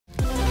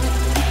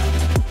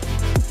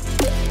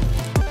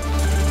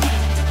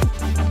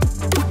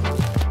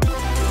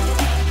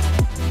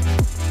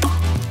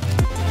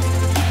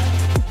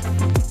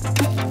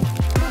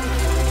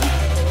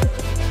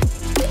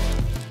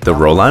The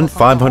ROLLANT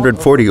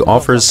 540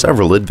 offers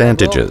several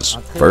advantages.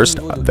 First,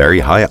 a very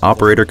high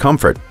operator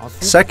comfort.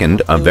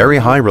 Second, a very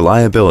high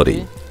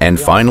reliability. And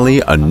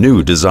finally, a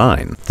new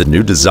design. The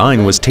new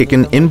design was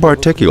taken in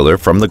particular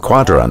from the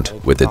Quadrant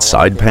with its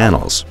side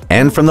panels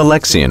and from the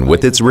Lexion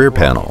with its rear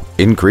panel.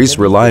 Increased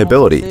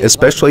reliability,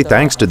 especially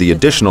thanks to the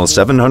additional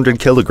 700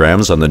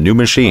 kilograms on the new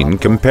machine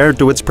compared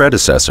to its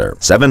predecessor.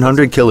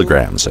 700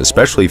 kilograms,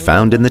 especially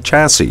found in the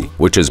chassis,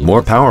 which is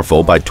more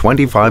powerful by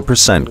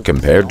 25%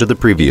 compared to the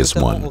previous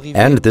one.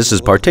 And this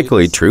is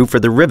particularly true for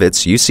the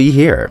rivets you see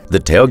here. The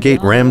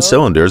tailgate ram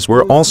cylinders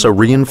were also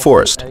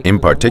reinforced, in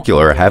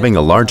particular having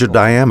a larger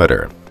diameter.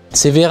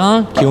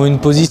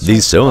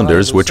 These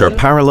cylinders, which are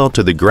parallel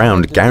to the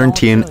ground,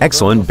 guarantee an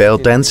excellent bale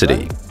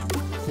density.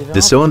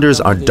 The cylinders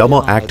are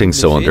double-acting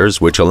cylinders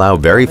which allow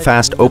very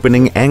fast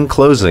opening and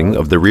closing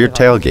of the rear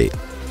tailgate.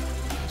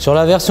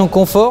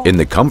 In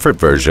the Comfort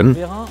version,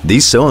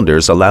 these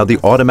cylinders allow the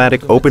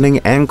automatic opening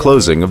and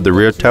closing of the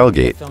rear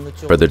tailgate.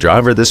 For the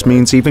driver, this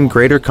means even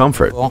greater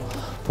comfort.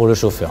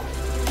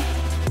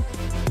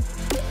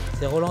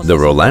 The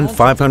ROLLANT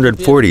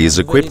 540 is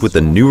equipped with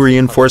a new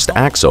reinforced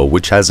axle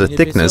which has a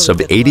thickness of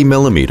 80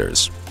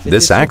 millimeters.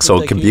 This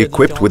axle can be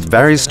equipped with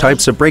various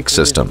types of brake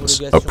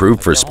systems,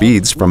 approved for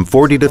speeds from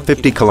 40 to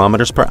 50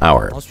 kilometers per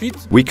hour.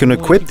 We can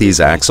equip these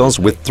axles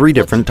with 3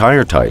 different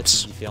tire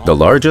types. The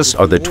largest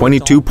are the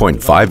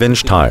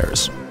 22.5-inch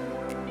tires.